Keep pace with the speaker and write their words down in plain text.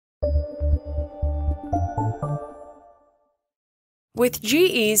With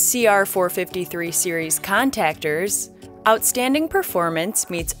GE's CR453 Series contactors, outstanding performance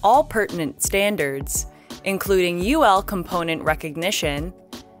meets all pertinent standards, including UL component recognition,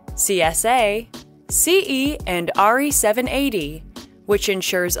 CSA, CE, and RE780, which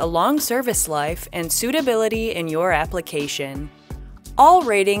ensures a long service life and suitability in your application. All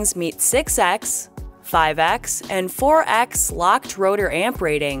ratings meet 6X, 5X, and 4X locked rotor amp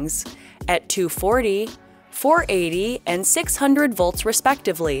ratings at 240, 480, and 600 volts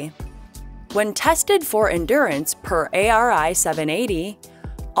respectively. When tested for endurance per ARI 780,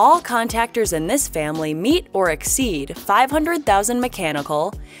 all contactors in this family meet or exceed 500,000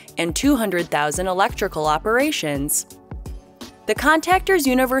 mechanical and 200,000 electrical operations. The contactor's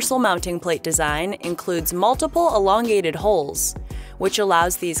universal mounting plate design includes multiple elongated holes, which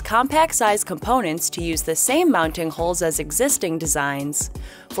allows these compact-sized components to use the same mounting holes as existing designs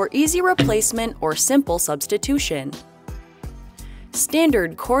for easy replacement or simple substitution.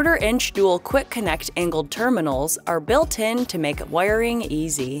 Standard 1/4-inch dual quick connect angled terminals are built in to make wiring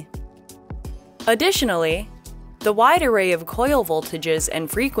easy. Additionally, the wide array of coil voltages and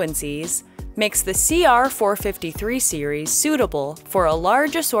frequencies makes the CR453 series suitable for a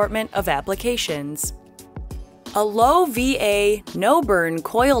large assortment of applications. A low VA, no-burn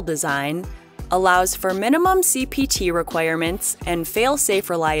coil design allows for minimum CPT requirements and fail-safe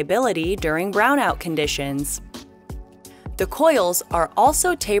reliability during brownout conditions. The coils are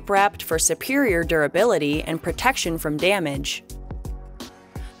also tape-wrapped for superior durability and protection from damage.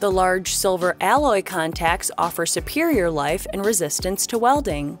 The large silver alloy contacts offer superior life and resistance to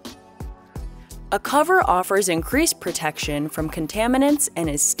welding. A cover offers increased protection from contaminants and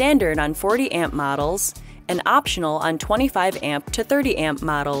is standard on 40 amp models and optional on 25 amp to 30 amp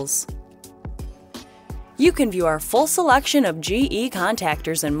models. You can view our full selection of GE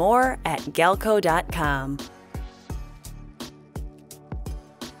contactors and more at galco.com.